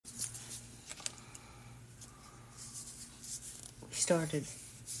started.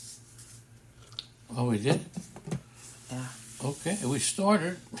 Oh, we did? Yeah. Okay, we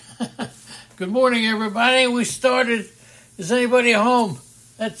started. Good morning, everybody. We started. Is anybody home?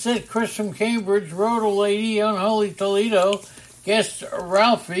 That's it. Chris from Cambridge, Road Lady, Unholy Toledo, guest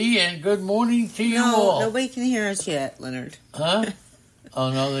Ralphie, and good morning to you all. Nobody can hear us yet, Leonard. Huh?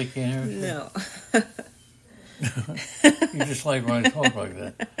 Oh, no, they can't hear us No. You just like when I talk like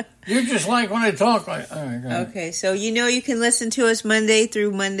that. You're just like when I talk like... All right, go ahead. Okay, so you know you can listen to us Monday through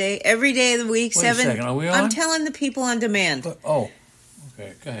Monday, every day of the week. Wait a second, are we on? I'm telling the people on demand. Oh,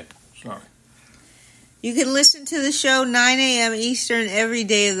 okay, go ahead. Sorry. You can listen to the show 9 a.m. Eastern every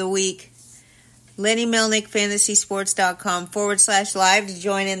day of the week. Lenny Melnick, fantasysports.com/live to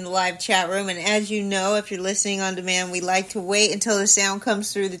join in the live chat room. And as you know, if you're listening on demand, we like to wait until the sound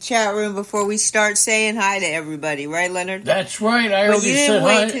comes through the chat room before we start saying hi to everybody. Right, Leonard? That's right. I already said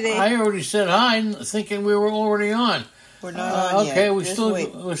hi. I already said hi, thinking we were already on. We're not on yet. Okay, we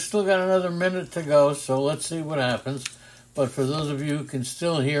still got another minute to go, so let's see what happens. But for those of you who can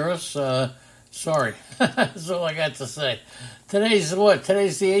still hear us, sorry. That's all I got to say. Today's what?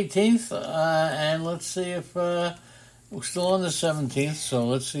 Today's the 18th, and let's see if we're still on the 17th, so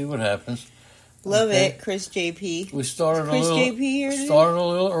let's see what happens. Love it, Chris JP. We started a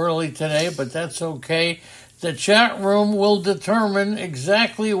little early today, but that's okay. The chat room will determine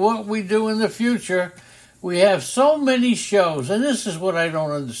exactly what we do in the future. We have so many shows, and this is what I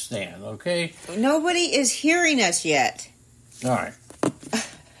don't understand, okay? Nobody is hearing us yet. All right.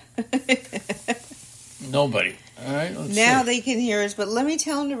 Nobody. All right, now they can hear us, but let me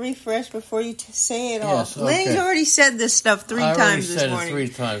tell them to refresh before you say it all. Yes, okay. Lenny's already said this stuff three times this morning. I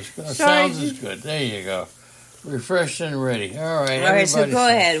already said it 3 times. Sounds is good. There you go. Refreshed and ready. All right, so go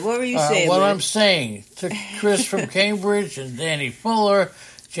ahead. What were you saying? What I'm saying to Chris from Cambridge and Danny Fuller,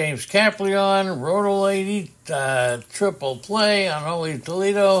 James Caplion, Roto Lady, Triple Play, Unholy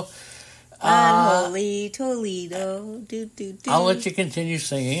Toledo. Unholy Toledo. Do, do, do. I'll let you continue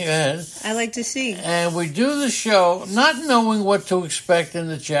singing. Go ahead. I like to sing. And we do the show not knowing what to expect in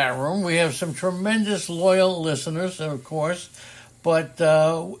the chat room. We have some tremendous loyal listeners, of course. But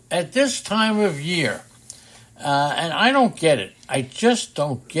at this time of year, and I don't get it. I just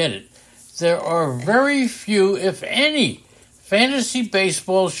don't get it. There are very few, if any, fantasy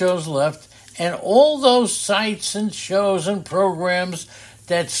baseball shows left. And all those sites and shows and programs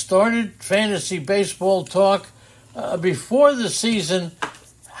that started fantasy baseball talk before the season,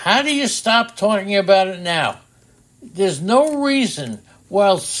 how do you stop talking about it now? There's no reason.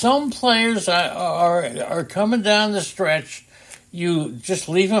 While some players are coming down the stretch, you just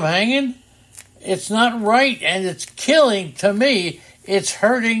leave them hanging? It's not right, and it's killing, to me, it's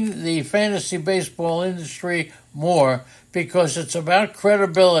hurting the fantasy baseball industry more because it's about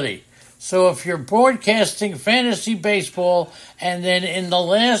credibility. So if you're broadcasting fantasy baseball and then in the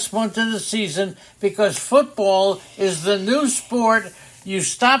last month of the season, because football is the new sport, you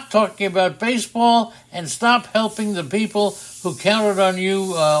stop talking about baseball and stop helping the people who counted on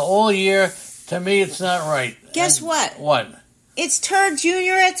you all year, to me it's not right. Guess what? What? It's Turd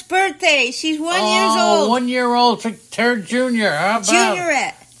Junior's birthday. She's 1 year old. 1 year old for Turd Junior. How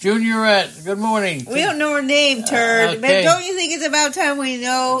about Juniorette, good morning. We don't know her name, Turd. Okay. But don't you think it's about time we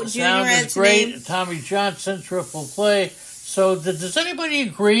know Juniorette's name? Tommy Johnson, Triple Play. So does anybody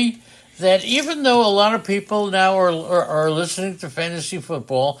agree that even though a lot of people now are listening to fantasy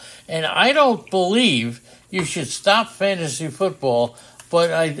football, and I don't believe you should stop fantasy football,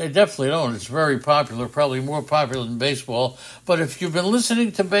 but I definitely don't. It's very popular, probably more popular than baseball. But if you've been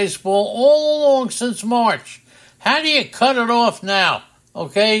listening to baseball all along since March, how do you cut it off now?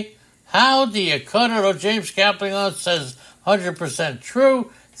 Okay, how do you cut it? Oh, James Caplion says 100%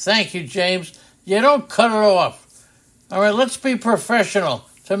 true. Thank you, James. You don't cut it off. All right, let's be professional.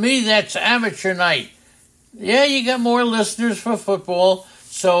 To me, that's amateur night. Yeah, you got more listeners for football,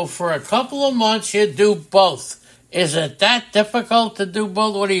 so for a couple of months, you do both. Is it that difficult to do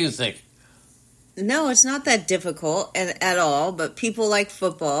both? What do you think? No, it's not that difficult at all, but people like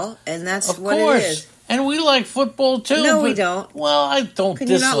football, and that's what it is. And we like football, too. No, we don't. Well, I don't Can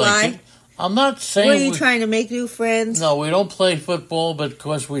dislike you not lie? It. I'm not saying... What, are you trying to make new friends? No, we don't play football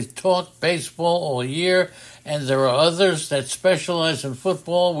because we talk baseball all year, and there are others that specialize in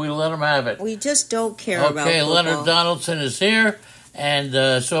football. We let them have it. We just don't care about football. Okay, Leonard Donaldson is here, and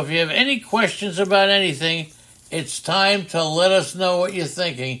so if you have any questions about anything, it's time to let us know what you're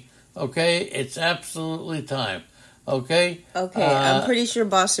thinking, okay? It's absolutely time. Okay? Okay, I'm pretty sure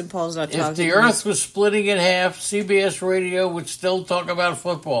Boston Paul's not talking. If the earth was splitting in half, CBS Radio would still talk about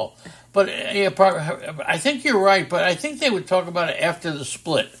football. But I think you're right, but I think they would talk about it after the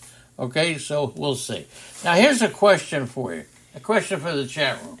split. Okay, so we'll see. Now, here's a question for you. A question for the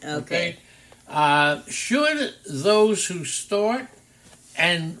chat room. Okay. Should those who start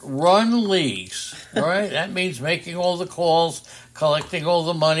and run leagues, all right, that means making all the calls, collecting all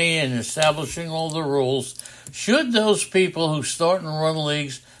the money, and establishing all the rules, should those people who start and run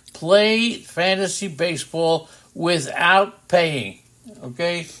leagues play fantasy baseball without paying?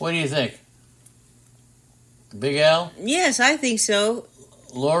 Okay, what do you think? Big Al? Yes, I think so.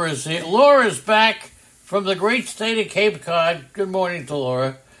 Laura's here. Laura's back from the great state of Cape Cod. Good morning to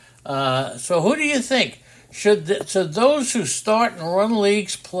Laura. So who do you think? Should those who start and run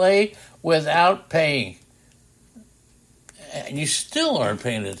leagues play without paying? And you still aren't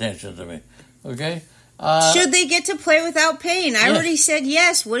paying attention to me, okay? Should they get to play without paying? I already said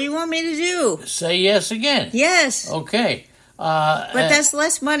yes. What do you want me to do? Say yes again. Yes. Okay. But that's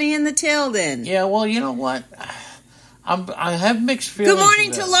less money in the till then. Yeah, well, you know what? I have mixed feelings. Good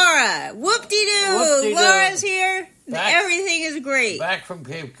morning to Laura. Whoop-de-doo. Laura's here. Everything is great. Back from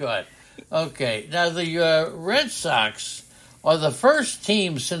Cape Cod. Okay. Now, the Red Sox are the first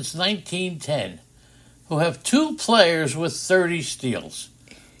team since 1910 who have 2 players with 30 steals.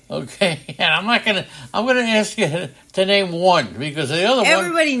 Okay, and I'm going to ask you to name one because the other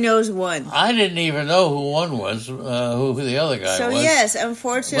everybody knows one. I didn't even know who one was, who the other guy was. So yes,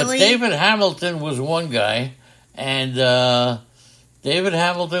 unfortunately, but David Hamilton was one guy, and David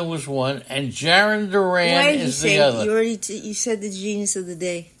Hamilton was one, and Jaron Duran is the other. You said the genius of the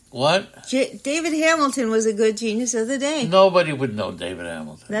day. What? David Hamilton was a good genius of the day. Nobody would know David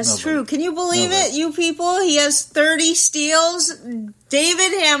Hamilton. That's true. Can you believe it, you people? He has 30 steals.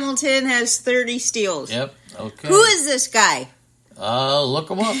 David Hamilton has 30 steals. Yep. Okay. Who is this guy? Look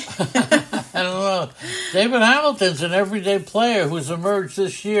him up. I don't know. David Hamilton's an everyday player who's emerged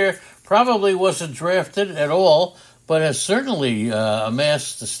this year. Probably wasn't drafted at all, but has certainly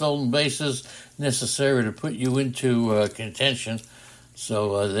amassed the stolen bases necessary to put you into contention.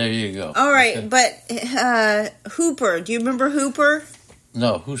 So there you go. All right, okay. But Hooper, do you remember Hooper?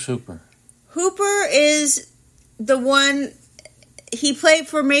 No, who's Hooper? Hooper is the one, he played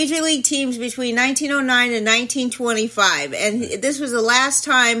for major league teams between 1909 and 1925, and this was the last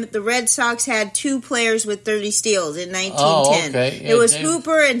time the Red Sox had 2 players with 30 steals in 1910. Oh, okay. Yeah, it was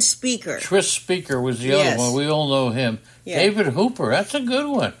Hooper and Speaker. Tris Speaker was the other one. We all know him. Yeah. David Hooper, that's a good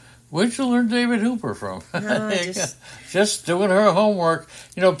one. Where'd you learn David Hooper from? No, just doing her homework.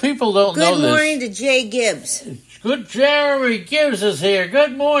 You know, people don't know this. Good morning to Jay Gibbs. Good, Jeremy Gibbs is here.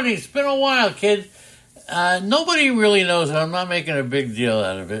 Good morning. It's been a while, kid. Nobody really knows it. I'm not making a big deal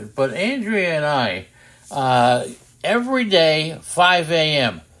out of it. But Andrea and I, every day, 5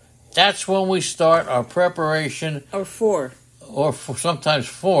 a.m., that's when we start our preparation. Or 4. Or sometimes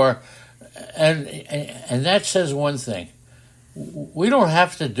 4. And that says one thing. We don't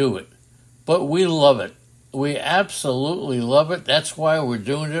have to do it, but we love it. We absolutely love it. That's why we're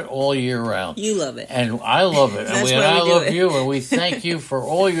doing it all year round. You love it. And I love it. and I love you, and we thank you for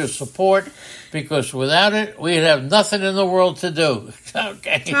all your support, because without it, we'd have nothing in the world to do.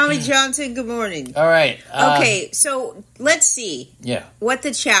 Okay. Tommy Johnson, good morning. All right. Okay, so let's see what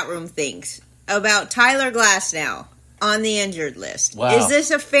the chat room thinks about Tyler Glasnow on the injured list. Wow. Is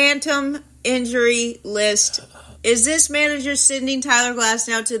this a phantom injury list? Is this manager sending Tyler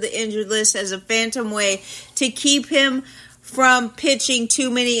Glasnow to the injured list as a phantom way to keep him from pitching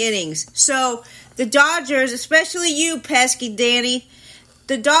too many innings? So the Dodgers, especially you, pesky Danny,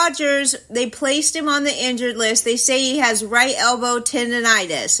 the Dodgers, they placed him on the injured list. They say he has right elbow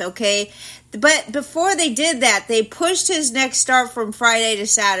tendonitis, okay? But before they did that, they pushed his next start from Friday to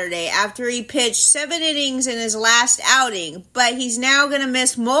Saturday after he pitched 7 innings in his last outing. But he's now going to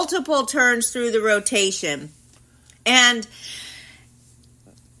miss multiple turns through the rotation. And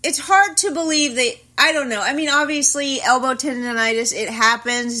it's hard to believe that, I don't know. I mean, obviously, elbow tendonitis, it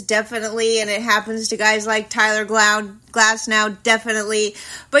happens, definitely, and it happens to guys like Tyler Glasnow, definitely.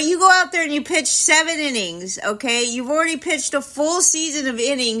 But you go out there and you pitch 7 innings, okay? You've already pitched a full season of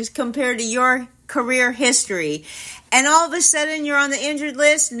innings compared to your career history. And all of a sudden, you're on the injured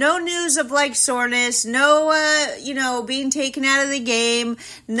list. No news of, like, soreness. No, being taken out of the game.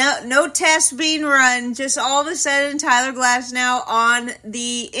 No tests being run. Just all of a sudden, Tyler Glasnow on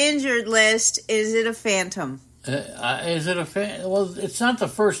the injured list. Is it a phantom? Is it a phantom? Well, it's not the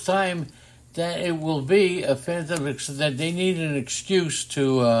first time that it will be a phantom. That they need an excuse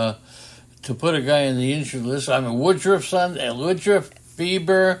to put a guy on the injured list. I mean, Woodruff,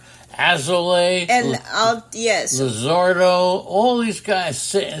 Bieber, Azole, and Luzardo, all these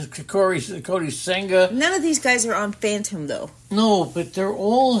guys, Cody Senga. None of these guys are on phantom, though. No, but they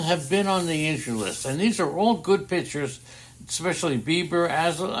all have been on the injured list, and these are all good pitchers especially Bieber,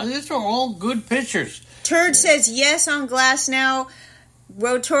 Aslan. These are all good pitchers. Turd says yes on Glasnow.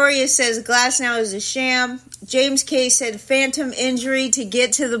 Rotorius says Glasnow is a sham. James K said phantom injury to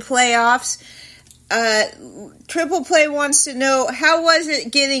get to the playoffs. Triple Play wants to know, how was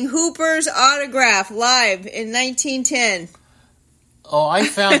it getting Hooper's autograph live in 1910? Oh, I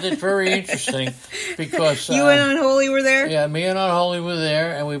found it very interesting because... you and Unholy were there? Yeah, me and Unholy were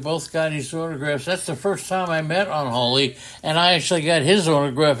there, and we both got his autographs. That's the first time I met Unholy, and I actually got his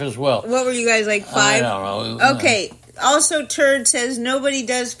autograph as well. What were you guys, like 5? I don't know. Okay. Also, Turd says nobody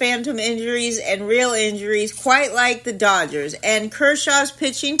does phantom injuries and real injuries quite like the Dodgers. And Kershaw's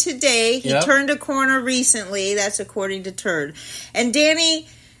pitching today. He turned a corner recently. That's according to Turd. And Danny,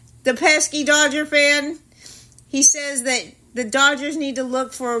 the pesky Dodger fan, he says that the Dodgers need to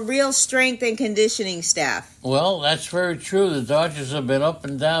look for a real strength and conditioning staff. Well, that's very true. The Dodgers have been up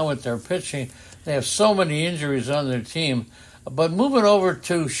and down with their pitching. They have so many injuries on their team. But moving over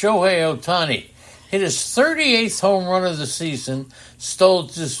to Shohei Ohtani. Hit his 38th home run of the season,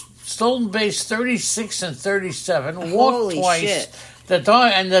 stolen base 36 and 37, walked twice. Shit.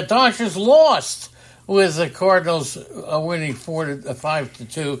 And the Dodgers lost with the Cardinals winning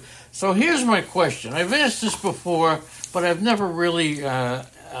 5-2. So here's my question. I've asked this before, but I've never really asked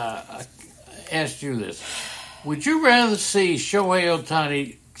you this. Would you rather see Shohei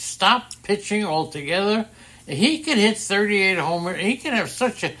Ohtani stop pitching altogether? He could hit 38 homers. He can have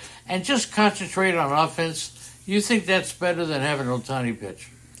such a... and just concentrate on offense. You think that's better than having Ohtani pitch?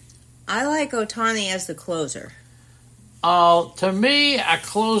 I like Ohtani as the closer. To me, a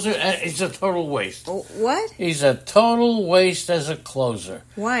closer is a total waste. What? He's a total waste as a closer.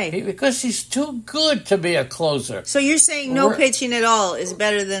 Why? Because he's too good to be a closer. So you're saying no pitching at all is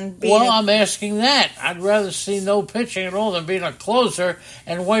better than being... Well, I'm asking that. I'd rather see no pitching at all than being a closer.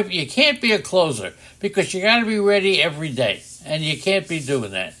 And you can't be a closer because you got to be ready every day. And you can't be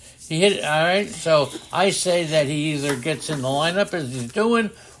doing that. He hit it, all right? So I say that he either gets in the lineup as he's doing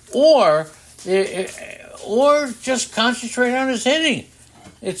or just concentrate on his hitting.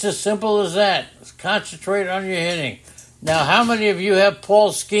 It's as simple as that. Concentrate on your hitting. Now, how many of you have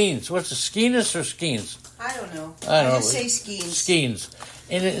Paul Skeens? What's it, Skeenis or Skeens? I don't know. I don't know. Just say Skeens. Skeens.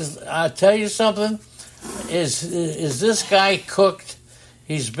 And I'll tell you something. Is this guy cooked?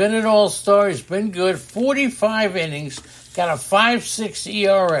 He's been an all-star. He's been good. 45 innings. Got a 5.6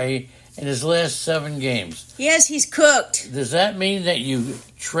 ERA in his last 7 games. Yes, he's cooked. Does that mean that you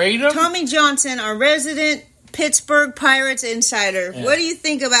trade him? Tommy Johnson, our resident Pittsburgh Pirates insider. Yeah. What do you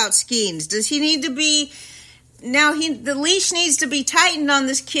think about Skeens? Does he need to be... Now, the leash needs to be tightened on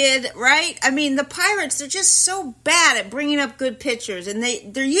this kid, right? I mean, the Pirates, they're just so bad at bringing up good pitchers, and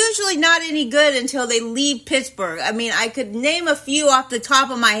they're usually not any good until they leave Pittsburgh. I mean, I could name a few off the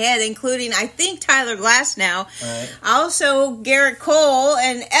top of my head, including, I think, Tyler Glasnow, also Garrett Cole,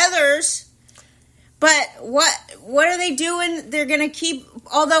 and others. But what are they doing? They're going to keep...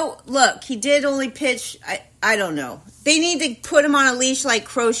 Although, look, he did only pitch... I don't know. They need to put him on a leash like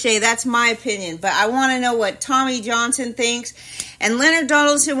Crochet. That's my opinion. But I want to know what Tommy Johnson thinks. And Leonard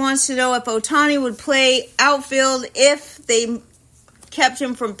Donaldson wants to know if Ohtani would play outfield if they kept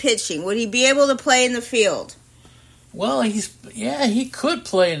him from pitching. Would he be able to play in the field? Well, he could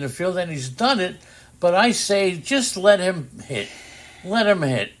play in the field, and he's done it. But I say just let him hit. Let him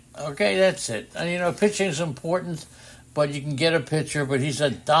hit. Okay, that's it. And, pitching is important, but you can get a pitcher, but he's a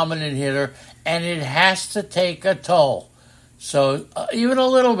dominant hitter, and it has to take a toll. So, even a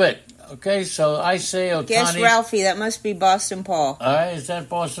little bit. Okay, so I say Ohtani. Guess Ralphie. That must be Boston Paul. All right, is that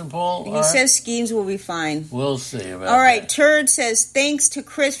Boston Paul? He says Skeens will be fine. We'll see about that. All right, Turd says, thanks to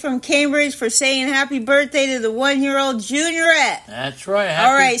Chris from Cambridge for saying happy birthday to the 1-year-old Juniorette. That's right.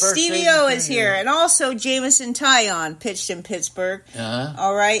 All right, Stevie O is here. And also Jamison Tyon pitched in Pittsburgh.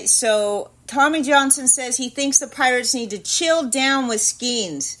 All right, so Tommy Johnson says he thinks the Pirates need to chill down with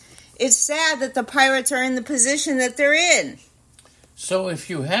Skeens. It's sad that the Pirates are in the position that they're in. So if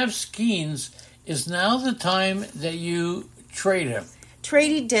you have Skeens, is now the time that you trade him?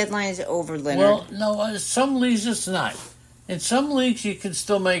 Trading deadline is over, Leonard. Well, no, some leagues it's not. In some leagues you can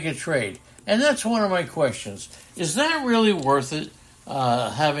still make a trade. And that's one of my questions. Is that really worth it,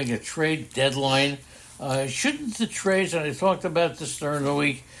 having a trade deadline? Shouldn't the trades, and I talked about this during the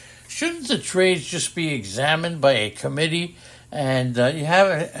week, shouldn't the trades just be examined by a committee and you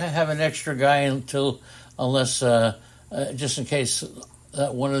have an extra guy unless... just in case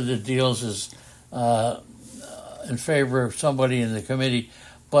one of the deals is in favor of somebody in the committee.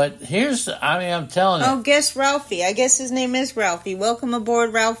 But I'm telling you. Oh, guess Ralphie. I guess his name is Ralphie. Welcome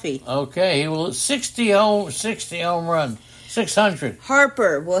aboard, Ralphie. Okay, he will 60 home run, 600.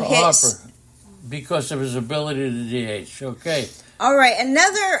 Harper will hit because of his ability to DH. Okay. All right,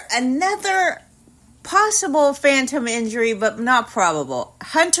 another possible phantom injury, but not probable.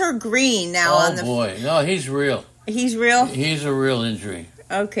 Hunter Green now on the... Oh, boy. No, he's real. He's real? He's a real injury.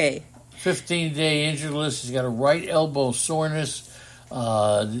 Okay. 15-day injured list. He's got a right elbow soreness.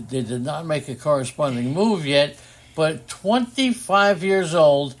 They did not make a corresponding move yet, but 25 years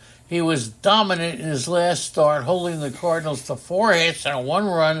old, he was dominant in his last start, holding the Cardinals to 4 hits and 1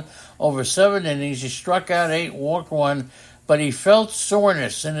 run over 7 innings. He struck out 8, walked 1, but he felt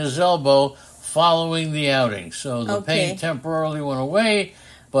soreness in his elbow following the outing. So the pain temporarily went away,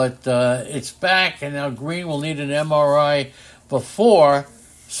 but it's back, and now Green will need an MRI before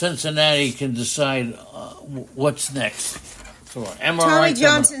Cincinnati can decide what's next. So MRI Tommy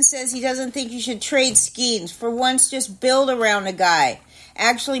Johnson says he doesn't think you should trade schemes. For once, just build around a guy.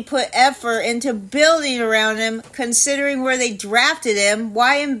 Actually put effort into building around him, considering where they drafted him.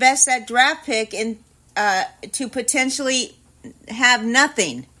 Why invest that draft pick in to potentially have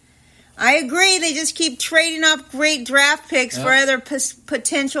nothing? I agree. They just keep trading up great draft picks for other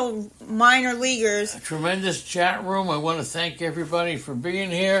potential minor leaguers. A tremendous chat room. I want to thank everybody for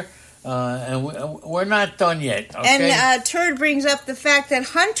being here. And we're not done yet. Okay? And Turd brings up the fact that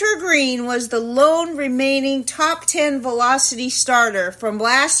Hunter Green was the lone remaining top 10 velocity starter from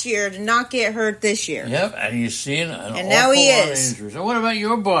last year to not get hurt this year. Yep, and you're seeing an awful now he lot of is. injuries. And what about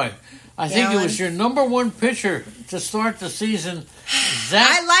your boy? I think it was your number one pitcher to start the season.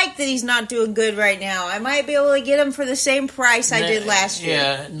 I like that he's not doing good right now. I might be able to get him for the same price I did last year.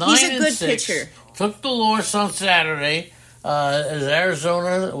 Yeah, he's a good pitcher. Took the loss on Saturday as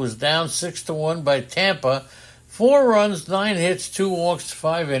Arizona was down 6-1 by Tampa. 4 runs, 9 hits, 2 walks,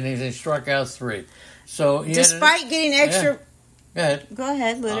 5 innings. They struck out 3. So despite getting extra... Yeah. Go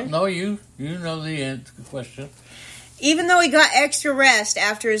ahead, Litter. No, you know the question. Even though he got extra rest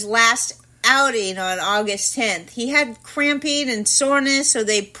after his last outing on August 10th, he had cramping and soreness, so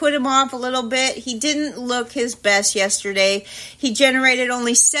they put him off a little bit. He didn't look his best yesterday. He generated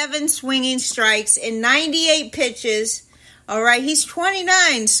only 7 swinging strikes in 98 pitches. All right, he's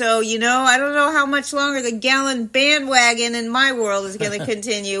 29, so, I don't know how much longer the Gallon bandwagon in my world is going to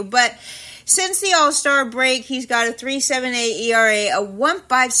continue, but... Since the All-Star break, he's got a 3.78 ERA, a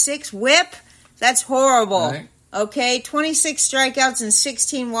 1.56 whip. That's horrible. Right. Okay, 26 strikeouts and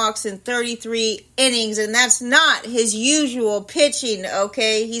 16 walks in 33 innings, and that's not his usual pitching,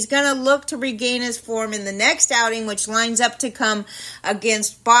 okay? He's going to look to regain his form in the next outing, which lines up to come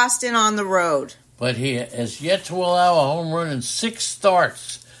against Boston on the road. But he has yet to allow a home run in 6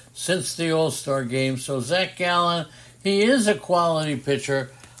 starts since the All-Star game. So Zach Gallen, he is a quality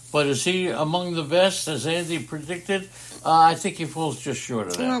pitcher. But is he among the best, as Andy predicted? I think he falls just short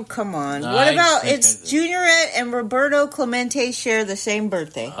of that. Oh, come on. What about, it's Juniorette and Roberto Clemente share the same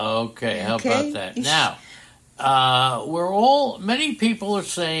birthday. Okay, how about that? Now, many people are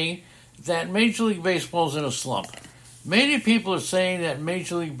saying that Major League Baseball is in a slump. Many people are saying that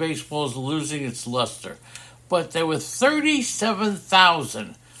Major League Baseball is losing its luster. But there were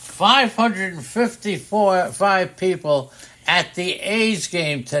 37,555 people at the A's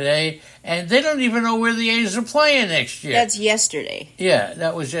game today, and they don't even know where the A's are playing next year. That's yesterday. Yeah,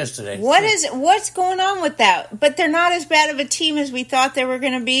 that was yesterday. What's going on with that? But they're not as bad of a team as we thought they were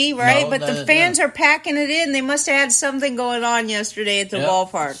going to be, right? But the fans are packing it in. They must have had something going on yesterday at the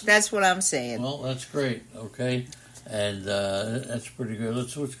ballpark. That's what I'm saying. Well, that's great, okay? And that's pretty good.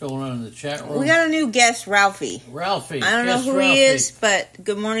 Let's see what's going on in the chat room. We got a new guest, Ralphie. Ralphie. I don't know who he is, but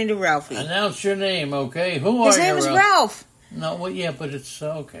good morning to Ralphie. Announce your name, okay? Who are you, His name is Ralph. No, well, yeah, but it's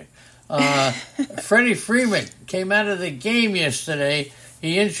okay. Freddie Freeman came out of the game yesterday.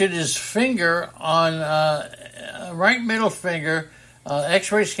 He injured his finger on right middle finger.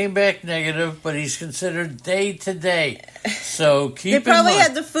 X-rays came back negative, but he's considered day-to-day. So keep in mind. They probably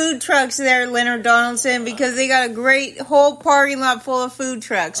had the food trucks there, Leonard Donaldson, because they got a great whole parking lot full of food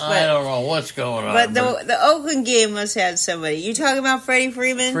trucks. But, I don't know what's going on. But the Oakland game must have somebody. You talking about Freddie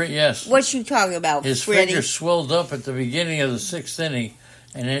Freeman? Yes. What you talking about, His Freddie? finger swelled up at the beginning of the 6th inning,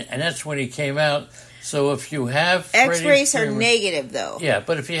 and that's when he came out. So if you have X-rays are negative, though. Yeah,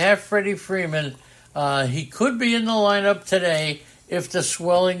 but if you have Freddie Freeman, he could be in the lineup today if the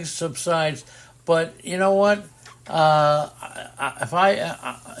swelling subsides. But you know what?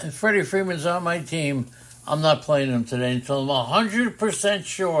 If Freddie Freeman's on my team, I'm not playing him today until I'm 100%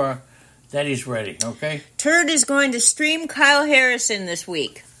 sure that he's ready, okay? Turd is going to stream Kyle Harrison this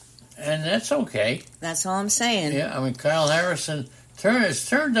week. And that's okay. That's all I'm saying. Yeah, I mean, Kyle Harrison has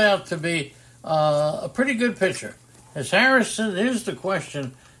turned out to be a pretty good pitcher. Here's the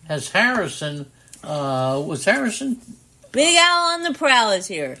question, was Harrison Big Al on the prowl is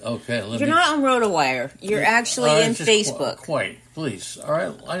here. Okay, You're not on RotoWire. You're actually in Facebook. Quite, please. All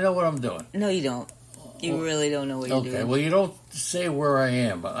right, I know what I'm doing. No, you don't. You really don't know what you're doing. Okay, well, you don't say where I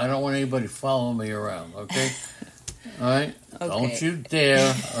am. I don't want anybody following me around, okay? All right? Okay. Don't you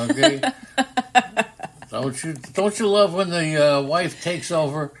dare, okay? Don't you love when the wife takes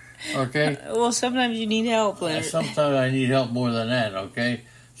over, okay? Well, sometimes you need help, Leonard. Sometimes I need help more than that, okay?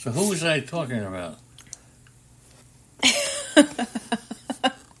 So who was I talking about?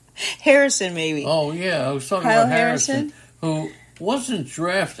 Harrison, maybe. Oh, yeah, I was talking Kyle about Harrison, who wasn't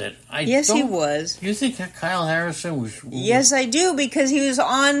drafted. Yes, he was. You think that Kyle Harrison was... Yes, I do, because he was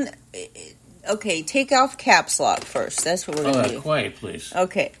on... Okay, take off caps lock first. That's what we're going to do. Quiet, please.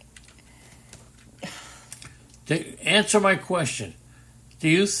 Okay. Answer my question. Do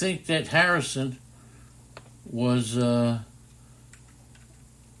you think that Harrison was... I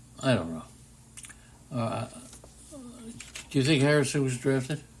don't know. Do you think Harrison was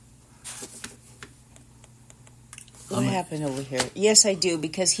drafted? What happened over here? Yes, I do,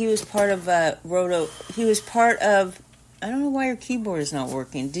 because he was part of Roto. He was part of... I don't know why your keyboard is not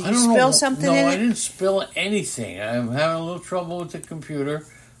working. Did you spill something in it? No, I didn't spill anything. I'm having a little trouble with the computer,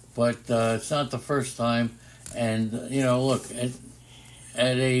 but it's not the first time. And, look,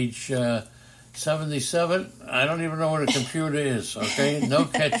 at age 77, I don't even know what a computer is, okay? No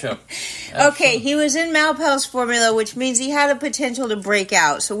catch-up. Okay, he was in Malpel's formula, which means he had a potential to break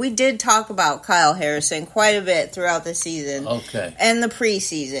out. So we did talk about Kyle Harrison quite a bit throughout the season. Okay. And the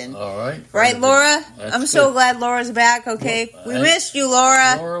preseason. All right. Right, Laura? I'm so glad Laura's back, okay? We missed you,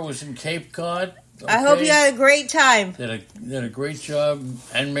 Laura. Laura was in Cape Cod. Okay. I hope you had a great time. Did a great job.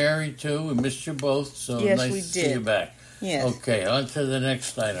 And Mary, too. We missed you both, so yes, nice to see you back. Yes. Okay, on to the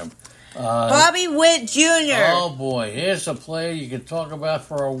next item. Bobby Witt Jr. Oh, boy. Here's a player you could talk about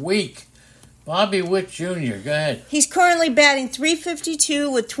for a week. Bobby Witt Jr., go ahead. He's currently batting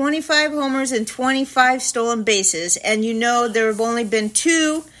 .352 with 25 homers and 25 stolen bases. And there have only been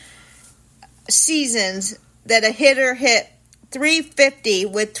 2 seasons that a hitter hit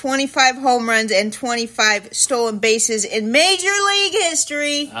 .350 with 25 home runs and 25 stolen bases in Major League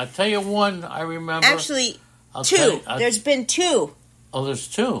history. I'll tell you one I remember. Actually, 2. There's been 2. Oh, there's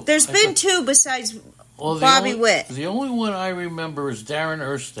 2. There's been 2 besides Bobby Witt. The only one I remember is Darren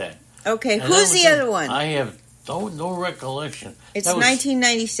Erstad. Okay, who's the other one? I have no recollection. It's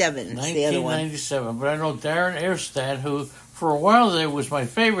 1997. 1997, but I know Darren Erstad, who for a while there was my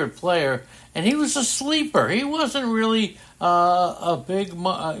favorite player, and he was a sleeper. He wasn't really a big, he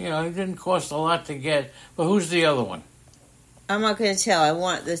didn't cost a lot to get. But who's the other one? I'm not going to tell. I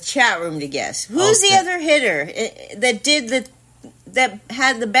want the chat room to guess. Who's the other hitter that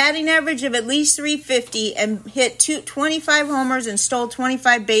had the batting average of at least .350 and hit 25 homers and stole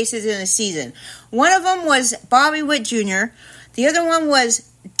 25 bases in a season? One of them was Bobby Witt Jr. The other one was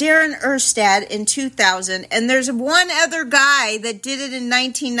Darren Erstad in 2000. And there's one other guy that did it in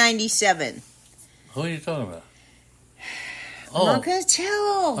 1997. Who are you talking about? I'm not going to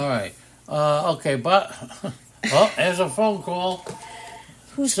tell. All right. Okay, but... Oh, there's a phone call.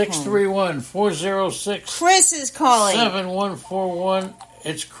 Who's 631-406. Chris is calling. 7141.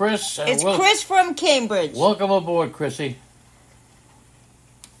 It's Chris. It's Chris from Cambridge. Welcome aboard, Chrissy.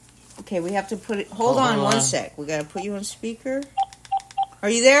 Okay, we have to put it... Hold on 1 sec. We got to put you on speaker. Are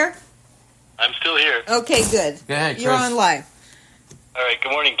you there? I'm still here. Okay, good. Go ahead, Chris. You're on live. All right,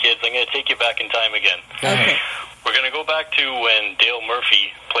 good morning, kids. I'm going to take you back in time again. Okay. We're going to go back to when Dale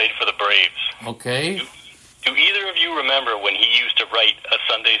Murphy played for the Braves. Okay. Do either of you remember when he used to write a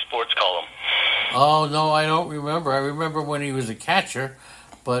Sunday sports column? Oh, no, I don't remember. I remember when he was a catcher,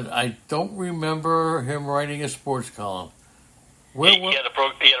 but I don't remember him writing a sports column. He had a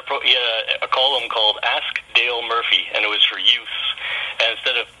column called Ask Dale Murphy, and it was for youth. And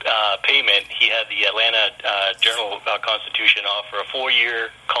instead of payment, he had the Atlanta Journal-Constitution offer a 4-year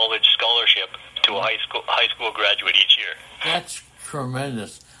college scholarship to a high school graduate each year. That's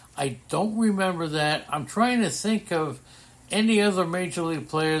tremendous. I don't remember that. I'm trying to think of any other Major League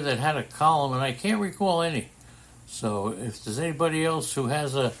player that had a column, and I can't recall any. So if there's anybody else who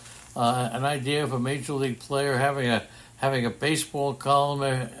has an idea of a Major League player having a baseball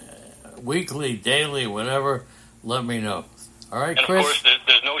column, weekly, daily, whatever, let me know. All right, and Chris? Of course,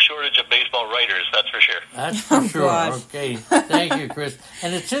 there's no shortage of baseball writers, that's for sure. That's for sure. Gosh. Okay. Thank you, Chris.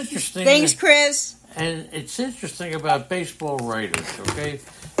 And it's interesting. Thanks, Chris. And it's interesting about baseball writers, okay?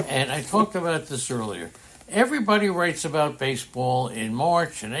 And I talked about this earlier. Everybody writes about baseball in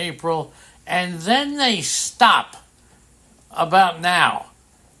March and April, and then they stop about now.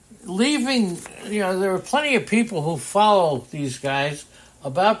 Leaving, there are plenty of people who follow these guys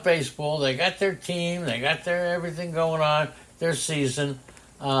about baseball. They got their team. They got their everything going on, their season.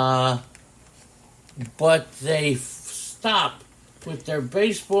 But they stop with their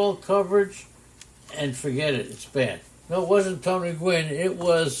baseball coverage and forget it. It's bad. No, it wasn't Tony Gwynn.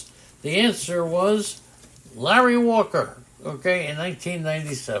 The answer was Larry Walker, okay, in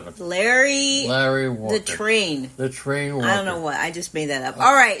 1997. Larry Walker. The Train. The Train Walker. I don't know what. I just made that up.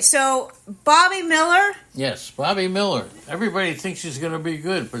 All right, so Bobby Miller. Yes, Bobby Miller. Everybody thinks he's going to be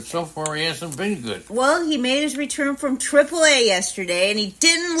good, but so far he hasn't been good. Well, he made his return from AAA yesterday, and he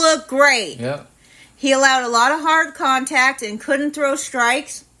didn't look great. Yeah. He allowed a lot of hard contact and couldn't throw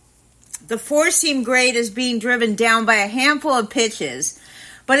strikes. The four-seam grade is being driven down by a handful of pitches,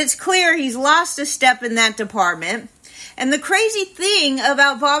 but it's clear he's lost a step in that department. And the crazy thing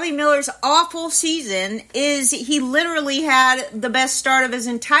about Bobby Miller's awful season is he literally had the best start of his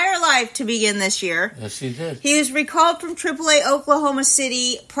entire life to begin this year. Yes, he did. He was recalled from AAA Oklahoma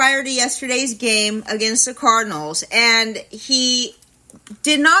City prior to yesterday's game against the Cardinals, and he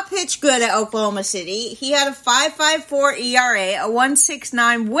did not pitch good at Oklahoma City. He had a 5.54 ERA, a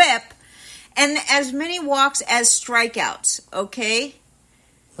 1.69 WHIP, and as many walks as strikeouts, okay?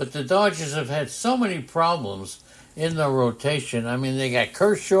 But the Dodgers have had so many problems in the rotation. I mean, they got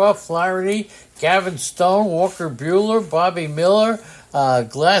Kershaw, Flaherty, Gavin Stone, Walker Buehler, Bobby Miller.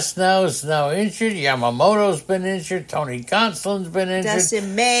 Glasnow is now injured. Yamamoto's been injured. Tony Gonsolin's been injured.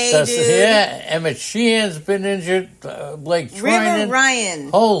 Dustin May, Yeah, Emmett Sheehan's been injured. Blake Trinan. River Ryan.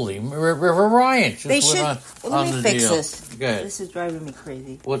 Holy, River Ryan just They went should. on Let me the fix deal. this. Go ahead. This is driving me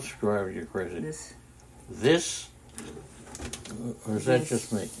crazy. What's driving you crazy? This? Or is that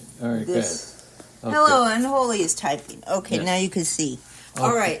just me? All right, This. Okay. Hello, Unholy is typing. Okay, Yeah. now you can see. Okay.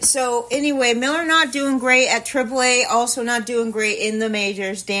 All right, so anyway, Miller not doing great at AAA, also not doing great in the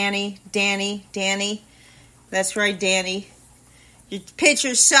majors. Danny. That's right, Danny. Your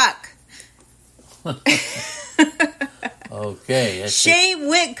pitchers suck. Okay. Shane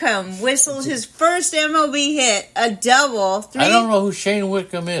Whitcomb whistles his first MLB hit, a double. I don't know who Shane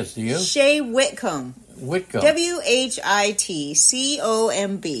Whitcomb is. Do you? Shane Whitcomb. Whitcomb. WHITCOMB.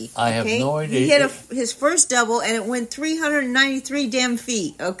 I have no idea. He hit his first double, and it went 393 damn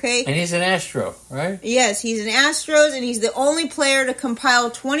feet, okay? And he's an Astro, right? Yes, he's an Astros, and he's the only player to compile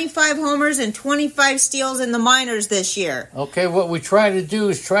 25 homers and 25 steals in the minors this year. Okay, what we try to do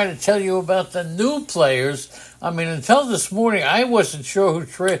is try to tell you about the new players. I mean, until this morning, I wasn't sure who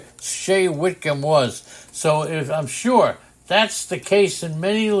Shane Whitcomb was. So I'm sure that's the case in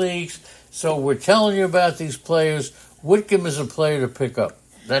many leagues. So we're telling you about these players. Whitcomb is a player to pick up.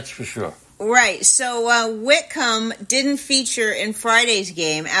 That's for sure. Right. So Whitcomb didn't feature in Friday's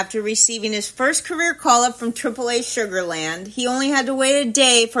game after receiving his first career call-up from AAA Sugarland. He only had to wait a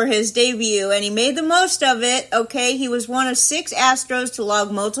day for his debut, and he made the most of it. Okay, he was one of 6 Astros to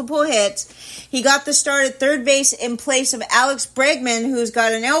log multiple hits. He got the start at third base in place of Alex Bregman, who's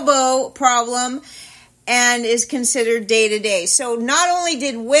got an elbow problem and is considered day-to-day. So not only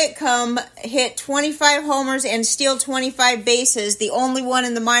did Whitcomb hit 25 homers and steal 25 bases, the only one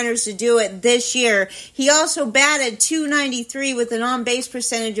in the minors to do it this year, he also batted .293 with an on-base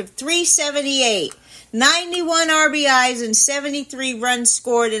percentage of .378. 91 RBIs and 73 runs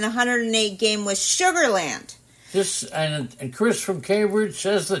scored in 108 games with Sugarland. This and Chris from Cambridge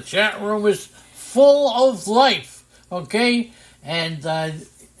says the chat room is full of life, okay? And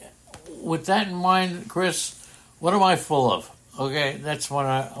with that in mind, Chris, what am I full of? Okay, that's what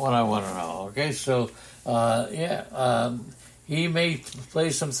I want to know. Okay, so he may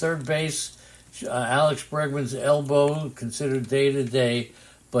play some third base. Alex Bregman's elbow considered day to day,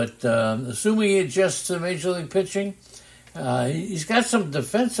 but assuming he adjusts to Major League pitching, he's got some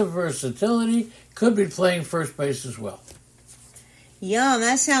defensive versatility. Could be playing first base as well. Yum,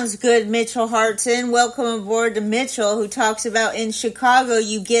 that sounds good, Mitchell Hartson. Welcome aboard to Mitchell, who talks about in Chicago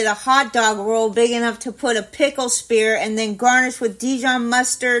you get a hot dog roll big enough to put a pickle spear and then garnish with Dijon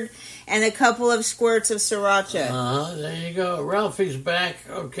mustard and a couple of squirts of sriracha. There you go. Ralphie's back.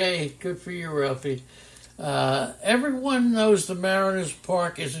 Okay, good for you, Ralphie. Everyone knows the Mariners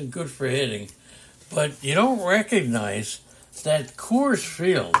Park isn't good for hitting, but you don't recognize that Coors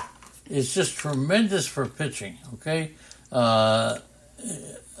Field is just tremendous for pitching, okay?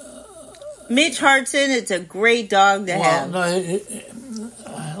 Mitch Hartson, it's a great dog to have. No,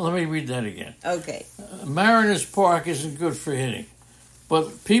 let me read that again. Okay. Mariners Park isn't good for hitting,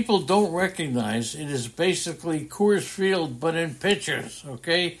 but people don't recognize it is basically Coors Field, but in pitchers,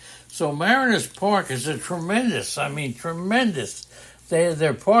 okay? So Mariners Park is tremendous.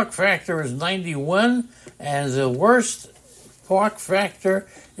 Their park factor is 91, and the worst park factor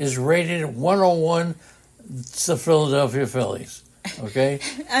is rated 101. It's the Philadelphia Phillies. Okay?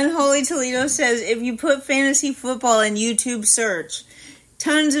 Unholy Toledo says, if you put fantasy football in YouTube search,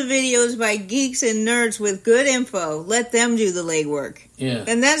 tons of videos by geeks and nerds with good info. Let them do the legwork. Yeah.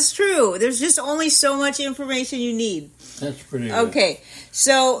 And that's true. There's just only so much information you need. That's pretty good. Okay,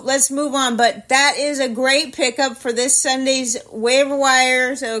 so let's move on. But that is a great pickup for this Sunday's waiver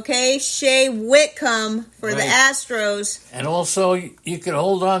wires, okay? Shea Whitcomb for the Astros. And also, you could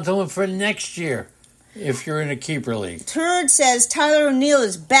hold on to him for next year if you're in a keeper league. Turd says Tyler O'Neill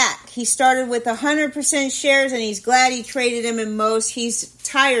is back. He started with 100% shares, and he's glad he traded him in most. He's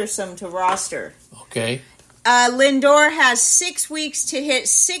tiresome to roster. Okay. Lindor has 6 weeks to hit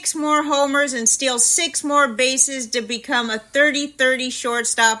 6 more homers and steal 6 more bases to become a 30-30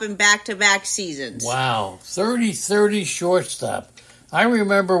 shortstop in back-to-back seasons. Wow. 30-30 shortstop. I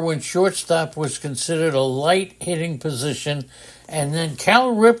remember when shortstop was considered a light hitting position, and then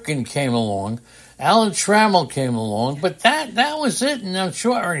Cal Ripken came along. Alan Trammell came along, but that was it. And I'm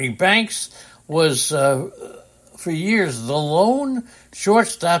sure Ernie Banks was, for years, the lone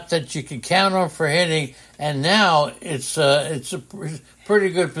shortstop that you could count on for hitting, and now it's a pretty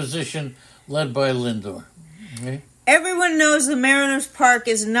good position led by Lindor. Okay? Everyone knows the Mariners Park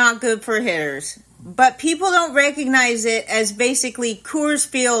is not good for hitters, but people don't recognize it as basically Coors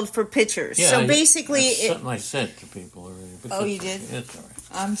Field for pitchers. Yeah, so basically, that's something I said to people already. But oh, you did? That's all right.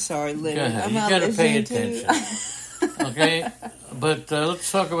 I'm sorry, Leonard. You got to pay attention. Okay? But let's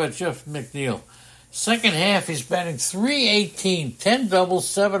talk about Jeff McNeil. Second half, he's batting .318, 10 doubles,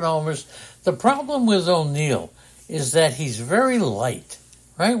 7 homers. The problem with O'Neill is that he's very light,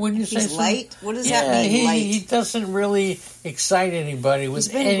 right? When you say he's light? What does that mean, light? He doesn't really excite anybody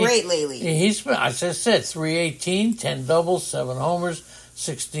with He's been great lately. He's been, as I said, .318, 10 doubles, 7 homers,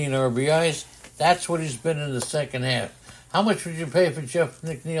 16 RBIs. That's what he's been in the second half. How much would you pay for Jeff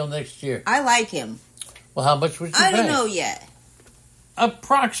McNeil next year? I like him. Well, how much would you pay? I don't know yet.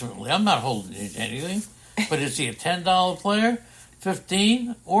 Approximately. I'm not holding you to anything. But is he a $10 player,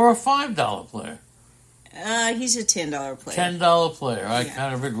 $15, or a $5 player? He's a $10 player. $10 player. I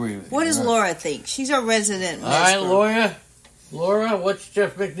kind of agree with you. What does Laura think? She's our resident. All right, Laura, what's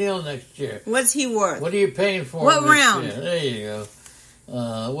Jeff McNeil next year? What's he worth? What are you paying for him What next round? year? There you go.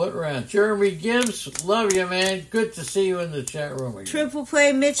 What round? Jeremy Gibbs, love you, man. Good to see you in the chat room again. Triple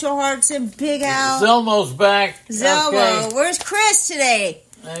play, Mitchell Hartson, Big Al. Zelmo's back. Zelmo. Okay. Where's Chris today?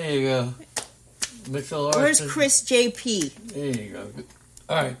 There you go. Mitchell Hartson. Where's Chris JP? There you go.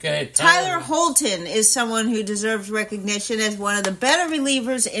 All right, okay. Tyler Holton is someone who deserves recognition as one of the better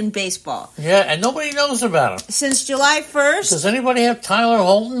relievers in baseball. Yeah, and nobody knows about him. Since July 1st... Does anybody have Tyler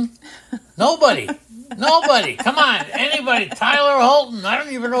Holton? Nobody. Nobody. Come on. Anybody. Tyler Holton. I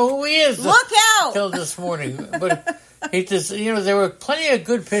don't even know who he is. Look out. Until this morning. But he just, there were plenty of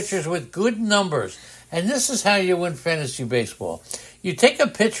good pitchers with good numbers. And this is how you win fantasy baseball. You take a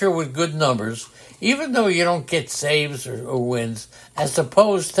pitcher with good numbers, even though you don't get saves or wins, as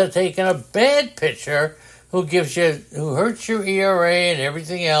opposed to taking a bad pitcher who hurts your ERA and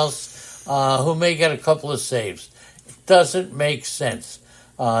everything else, who may get a couple of saves. It doesn't make sense.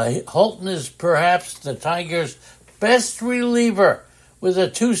 Holton is perhaps the Tigers' best reliever with a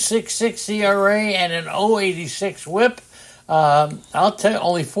 2.66 ERA and an 0.86 WHIP. I'll tell you,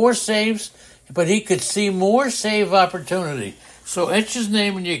 only 4 saves, but he could see more save opportunity. So etch his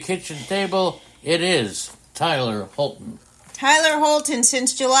name in your kitchen table. It is Tyler Holton. Tyler Holton,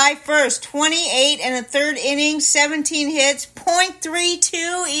 since July 1st, 28 and a third innings, 17 hits,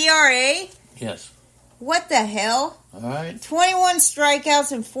 .32 ERA. Yes. What the hell? All right. 21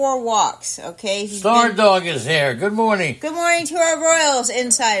 strikeouts and 4 walks. Okay. Dog is here. Good morning. Good morning to our Royals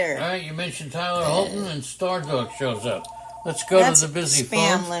insider. All right. You mentioned Tyler Holton, and Dog shows up. Let's go to the busy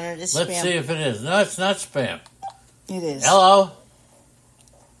spam, phones. Leonard. It's Let's spam. see if it is. No, it's not spam. It is. Hello.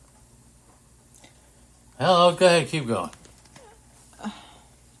 Hello. Go ahead. Keep going.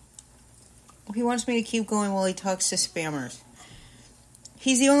 He wants me to keep going while he talks to spammers.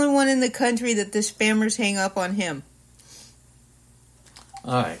 He's the only one in the country that the spammers hang up on him.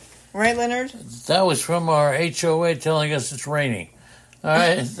 All right. Right, Leonard? That was from our HOA telling us it's raining. All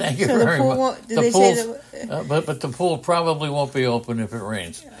right. Thank you very much. But the pool probably won't be open if it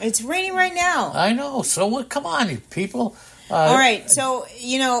rains. It's raining right now. I know. So what? Come on, people. All right. So,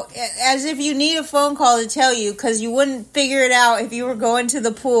 as if you need a phone call to tell you, because you wouldn't figure it out if you were going to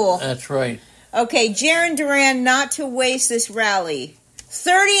the pool. That's right. Okay, Jaron Duran not to waste this rally.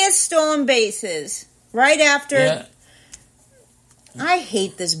 30th stolen bases. Right after... Yeah. I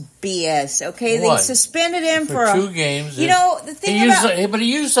hate this BS, okay? What? They suspended him for 2 games. The thing but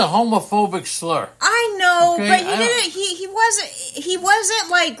he used a homophobic slur. I know, okay? But he didn't. He wasn't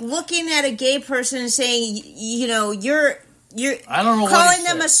like looking at a gay person and saying, you're You're I don't know calling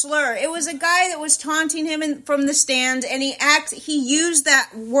them a slur. It was a guy that was taunting him from the stands, and he used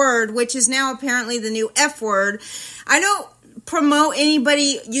that word, which is now apparently the new F word. I don't promote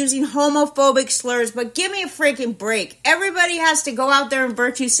anybody using homophobic slurs, but give me a freaking break. Everybody has to go out there and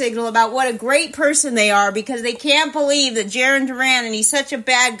virtue signal about what a great person they are because they can't believe that Jaron Duran and he's such a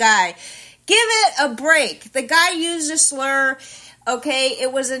bad guy. Give it a break. The guy used a slur. Okay,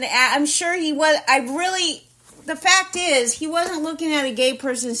 it was I'm sure he was. The fact is, he wasn't looking at a gay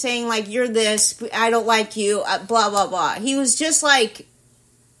person saying, like, you're this, I don't like you, blah, blah, blah. He was just like,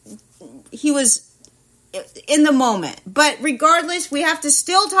 he was in the moment. But regardless, we have to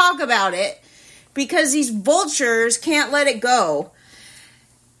still talk about it because these vultures can't let it go.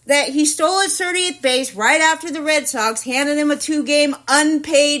 That he stole his 30th base right after the Red Sox, handed him a 2-game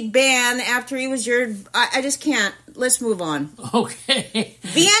unpaid ban after he was I just can't. Let's move on. Okay.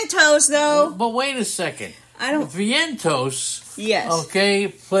 Vientos, though. But wait a second. Vientos, yes, okay,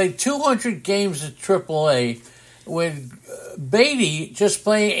 played 200 games at AAA with Beatty just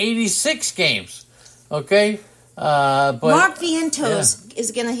playing 86 games, okay? But Mark Vientos is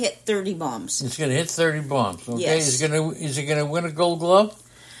going to hit 30 bombs. He's going to hit 30 bombs, okay? Yes. Is he going to win a Gold Glove?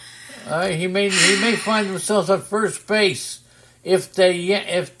 He may find himself at first base if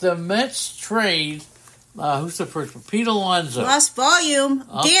the Mets trade. Who's the first one? Pete Alonso. Lost volume,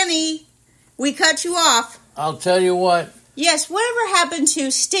 Danny. We cut you off. I'll tell you what. Yes, whatever happened to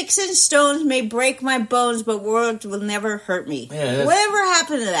sticks and stones may break my bones, but words will never hurt me. Yeah, whatever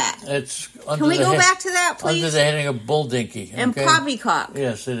happened to that? Can we go back to that, please? Under the heading of Bull Dinky. Okay? And Poppycock.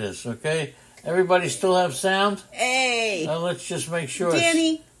 Yes, it is. Okay. Everybody still have sound? Hey. Let's just make sure.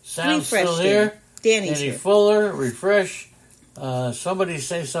 Danny, sound's refresh still here. Danny's Danny here. Fuller, refresh. Somebody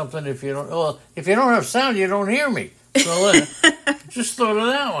say something if you don't. Well, if you don't have sound, you don't hear me. So just throw to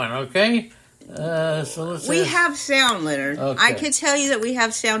that one, okay? So let's. We have sound, Leonard. Okay. I can tell you that we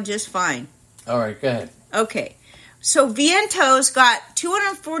have sound just fine. All right, go ahead. Okay. So Vientos got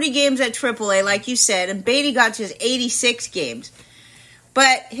 240 games at AAA, like you said, and Beatty got just 86 games.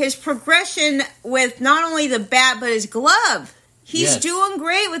 But his progression with not only the bat, but his glove. He's doing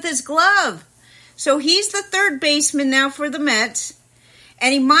great with his glove. So he's the third baseman now for the Mets.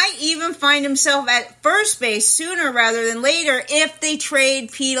 And he might even find himself at first base sooner rather than later if they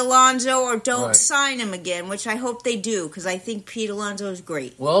trade Pete Alonso or don't sign him again, which I hope they do because I think Pete Alonso is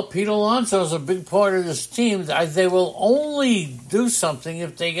great. Well, Pete Alonso is a big part of this team. They will only do something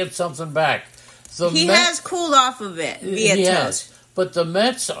if they get something back. He has cooled off a bit, Vientos. He has. But the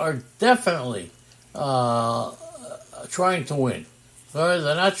Mets are definitely trying to win.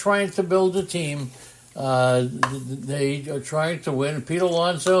 They're not trying to build a team. They are trying to win. Pete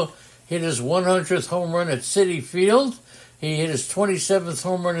Alonso hit his 100th home run at Citi Field. He hit his 27th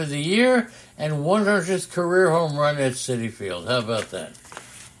home run of the year and 100th career home run at Citi Field. How about that?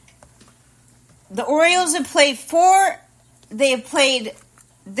 The Orioles have played They have played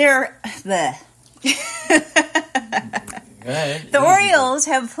the Orioles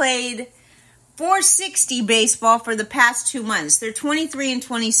have played .460 baseball for the past 2 months. They're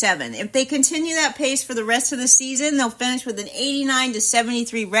 23-27. If they continue that pace for the rest of the season, they'll finish with an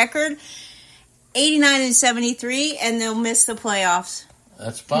 89-73 record. 89-73, and they'll miss the playoffs.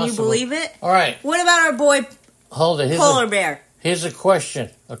 That's possible. Can you believe it? All right. What about our boy Polar Bear? Here's a question.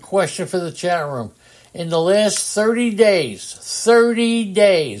 A question for the chat room. In the last 30 days,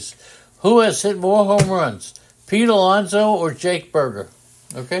 who has hit more home runs? Pete Alonso or Jake Berger?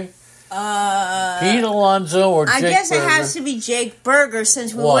 Okay? Pete Alonso or Jake Berger? I guess it has to be Jake Berger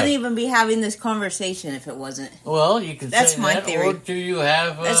since we wouldn't even be having this conversation if it wasn't. Well, you can That's say my that, theory. or do you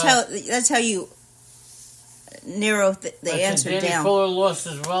have... That's how you narrow the answer Danny down. Fuller lost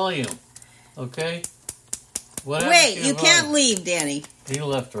his volume. Okay? Wait, you can't leave, Danny. He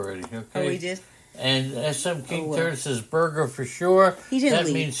left already, okay? Oh, he did? And SM King Turner says Berger for sure. He didn't That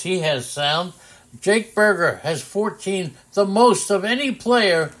leave. means he has sound. Jake Berger has 14, the most of any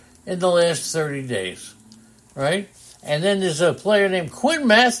player in the last 30 days. Right? And then there's a player named Quinn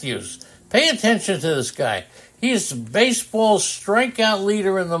Matthews. Pay attention to this guy. He's baseball's strikeout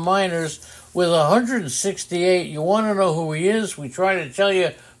leader in the minors with 168. You want to know who he is? We try to tell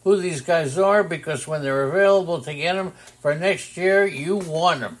you who these guys are because when they're available to get them for next year, you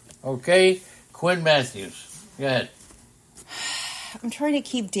want them. Okay? Quinn Matthews. Go ahead. I'm trying to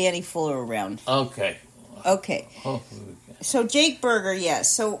keep Danny Fuller around. Okay. Okay. So Jake Berger,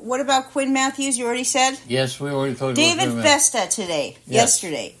 yes. So what about Quinn Matthews? You already said? Yes, we already told you. David Vesta today. Yes.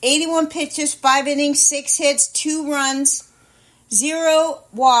 Yesterday. 81 pitches, 5 innings, 6 hits, 2 runs, 0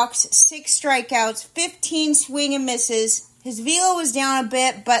 walks, 6 strikeouts, 15 swing and misses, His velo was down a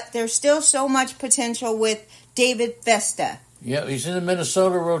bit, but there's still so much potential with David Festa. Yeah, he's in the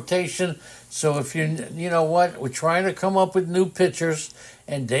Minnesota rotation. So if you know what, we're trying to come up with new pitchers.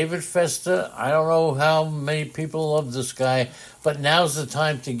 And David Festa, I don't know how many people love this guy, but now's the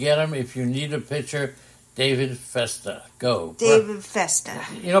time to get him. If you need a pitcher, David Festa, go. David Festa.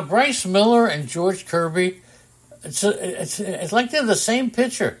 You know, Bryce Miller and George Kirby, it's like they're the same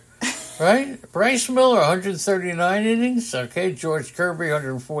pitcher, right? Bryce Miller, 139 innings. Okay, George Kirby,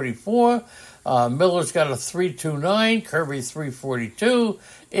 144. Miller's got a 3.29, Kirby 3.42.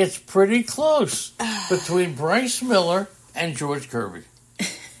 It's pretty close between Bryce Miller and George Kirby.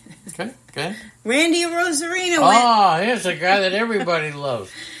 Okay. Randy Rosarina went. Here's a guy that everybody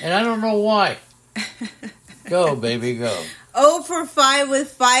loves, and I don't know why. Go, baby, go. 0 for 5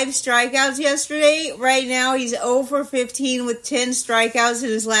 with 5 strikeouts yesterday. Right now, he's 0 for 15 with 10 strikeouts in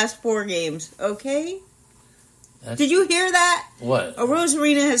his last 4 games. Okay? Did you hear that? What?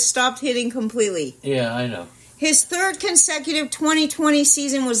 Rosarina has stopped hitting completely. Yeah, I know. His 3rd consecutive 2020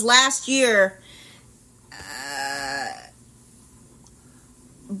 season was last year.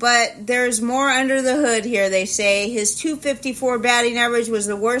 But there's more under the hood here, they say. His .254 batting average was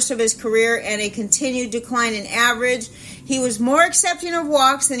the worst of his career and a continued decline in average. He was more accepting of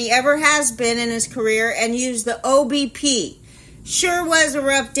walks than he ever has been in his career and used the OBP. Sure was a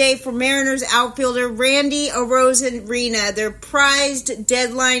rough day for Mariners outfielder Randy Arozarena, their prized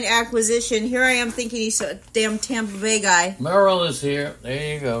deadline acquisition. Here I am thinking he's a damn Tampa Bay guy. Merrill is here.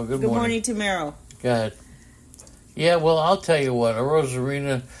 There you go. Good morning. Good morning to Merrill. Go ahead. Yeah, well, I'll tell you what,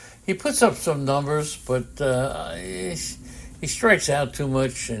 Arozarena, he puts up some numbers, but he strikes out too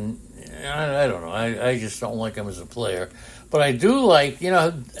much, and I don't know. I just don't like him as a player. But I do like,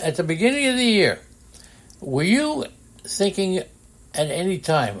 at the beginning of the year, were you thinking at any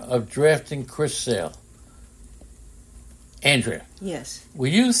time of drafting Chris Sale? Andrea? Yes. Were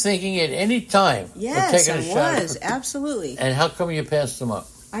you thinking at any time of taking a shot? Yes, I was, absolutely. And how come you passed him up?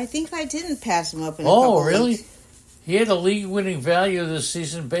 I think I didn't pass him up in a couple Oh, really? weeks. He had a league-winning value this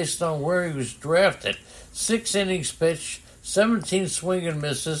season based on where he was drafted. 6 innings pitched, 17 swing and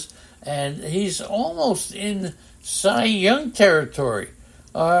misses, and he's almost in Cy Young territory.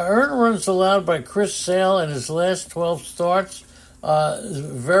 Earned runs allowed by Chris Sale in his last 12 starts,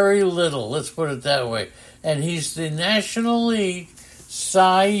 very little, let's put it that way. And he's the National League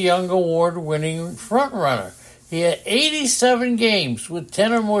Cy Young Award-winning frontrunner. He had 87 games with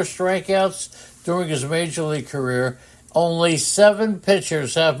 10 or more strikeouts during his major league career. Only 7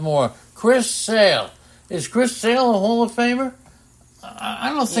 pitchers have more. Chris Sale. Is Chris Sale a Hall of Famer? I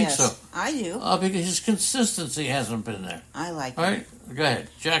don't think so. I do. Because his consistency hasn't been there. I like All him. right, go ahead.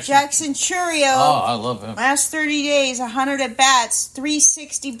 Jackson Churio. Oh, I love him. Last 30 days, 100 at-bats,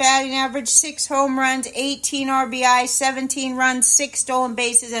 360 batting average, 6 home runs, 18 RBI, 17 runs, 6 stolen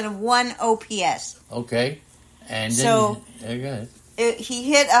bases, and a 1 OPS. Okay. And then, so, go ahead. He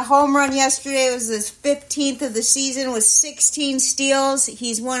hit a home run yesterday. It was his 15th of the season with 16 steals.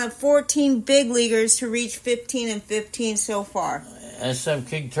 He's one of 14 big leaguers to reach 15 and 15 so far. SM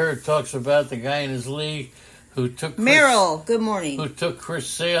King Turd talks about the guy in his league who took Merrill, good morning. Who took Chris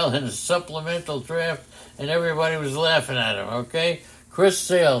Sale in a supplemental draft, and everybody was laughing at him, okay? Chris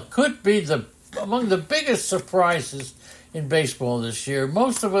Sale could be among the biggest surprises in baseball this year.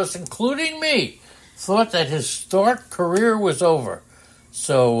 Most of us, including me, thought that his start career was over.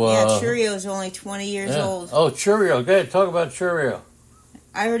 So Churio's only 20 years old. Oh, Churio. Go ahead, talk about Churio.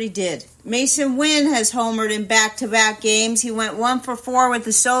 I already did. Mason Wynn has homered in back-to-back games. He went 1 for 4 with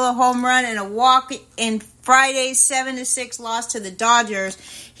a solo home run and a walk in Friday's 7-6 loss to the Dodgers.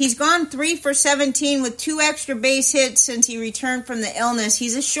 He's gone 3 for 17 with 2 extra base hits since he returned from the illness.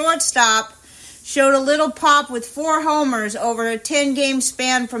 He's a shortstop. Showed a little pop with 4 homers over a 10-game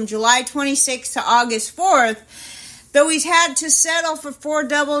span from July 26th to August 4th. Though he's had to settle for 4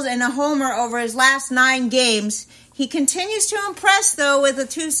 doubles and a homer over his last 9 games, he continues to impress, though, with a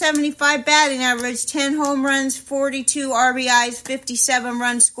 .275 batting average, 10 home runs, 42 RBIs, 57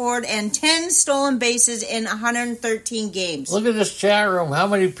 runs scored, and 10 stolen bases in 113 games. Look at this chat room. How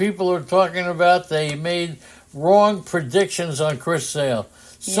many people are talking about they made wrong predictions on Chris Sale?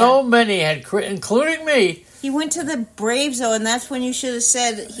 So many had, including me. He went to the Braves, though, and that's when you should have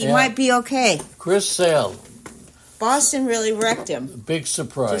said he might be okay. Chris Sale. Boston really wrecked him. Big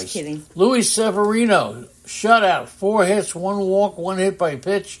surprise. Just kidding. Luis Severino, shutout, 4 hits, 1 walk, 1 hit by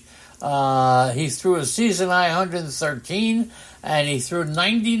pitch. He threw a season-high 113, and he threw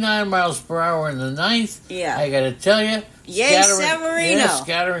 99 miles per hour in the 9th. Yeah. I got to tell you. Yay, Severino.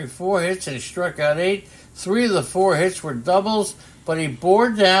 Scattering 4 hits, and he struck out 8. 3 of the 4 hits were doubles, but he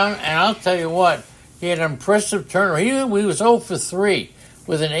bore down, and I'll tell you what, He had an impressive turnaround. He was 0 for 3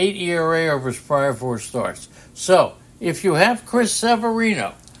 with an 8 ERA over his prior 4 starts. So, if you have Chris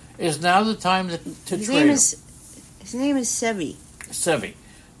Severino, is now the time to trade him. His name is Sevy.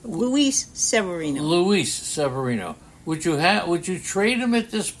 Luis Severino. Luis Severino. Would you trade him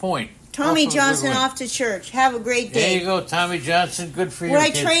at this point? Tommy Johnson off to church. Have a great day. There you go, Tommy Johnson. Good for you. Would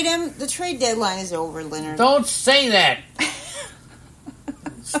I trade him? The trade deadline is over, Leonard. Don't say that.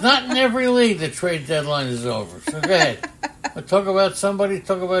 It's not in every league the trade deadline is over. So go ahead. We'll talk about somebody.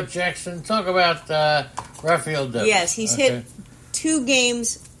 Talk about Jackson. Talk about Rafael Devers. Yes, he's hit 2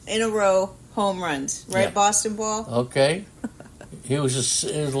 games in a row home runs. Right, yeah. Boston Ball? Okay.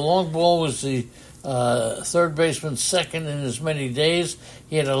 His long ball was the third baseman's second in as many days.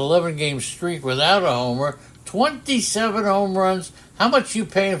 He had an 11-game streak without a homer, 27 home runs. How much are you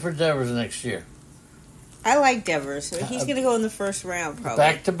paying for Devers next year? I like Devers. He's going to go in the first round, probably.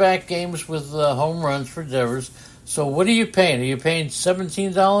 Back-to-back games with home runs for Devers. So what are you paying? Are you paying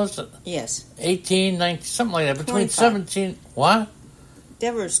 $17? Yes. 18, 19, something like that. Between 25. 17, what?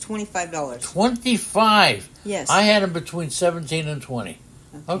 Devers, $25. 25? Yes. I had him between 17 and 20.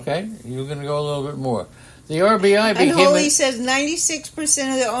 Okay. You're going to go a little bit more. The RBI became... And Holy says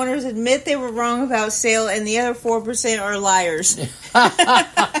 96% of the owners admit they were wrong about Sale, and the other 4% are liars.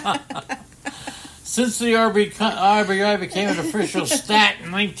 Since the RBI became an official stat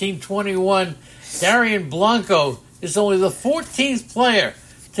in 1921, Darian Blanco is only the 14th player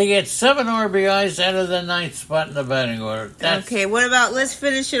to get 7 RBIs out of the 9th spot in the batting order. Okay, let's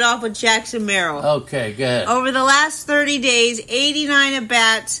finish it off with Jackson Merrill. Okay, go ahead. Over the last 30 days, 89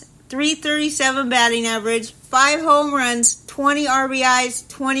 at-bats, 337 batting average, 5 home runs, 20 RBIs,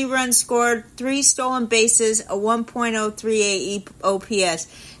 20 runs scored, 3 stolen bases, a 1.038 OPS.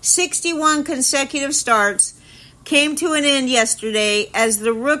 61 consecutive starts came to an end yesterday as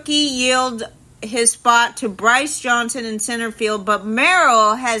the rookie yielded his spot to Bryce Johnson in center field, but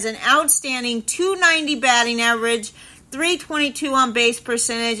Merrill has an outstanding 290 batting average, 322 on base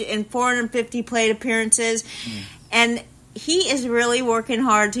percentage, and 450 plate appearances. And he is really working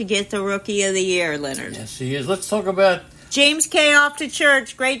hard to get the Rookie of the Year, Leonard. Yes, he is. Let's talk about James K. off to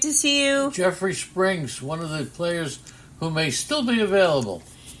church. Great to see you. Jeffrey Springs, one of the players who may still be available.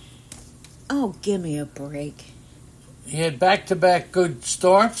 Oh, give me a break. He had back-to-back good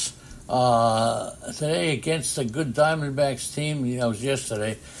starts. Today against a good Diamondbacks team, it was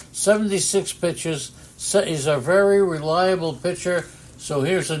yesterday. 76 pitches. He's a very reliable pitcher. So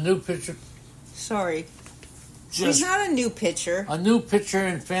here's a new pitcher. Sorry. He's not a new pitcher. A new pitcher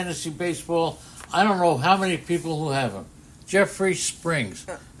in fantasy baseball. I don't know how many people who have him. Jeffrey Springs.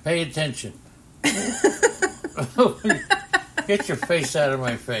 Pay attention. Get your face out of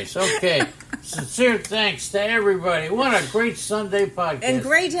my face. Okay. Sincere thanks to everybody. What a great Sunday podcast. And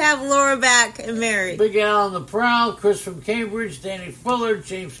great to have Laura back and Mary. Big Al on the prowl, Chris from Cambridge, Danny Fuller,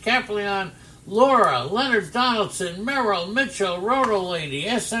 James Caplion, Laura, Leonard Donaldson, Merrill, Mitchell, Roto Lady,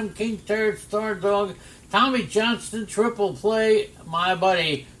 SM King Turd, Star Dog, Tommy Johnston, Triple Play, my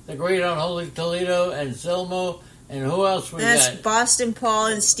buddy, the great Unholy Toledo, and Zelmo. And who else we got? That's Boston Paul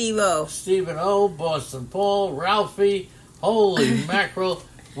and Steve-O. Stephen O, Boston Paul, Ralphie, holy mackerel.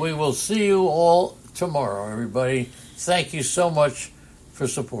 We will see you all tomorrow, everybody. Thank you so much for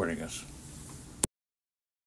supporting us.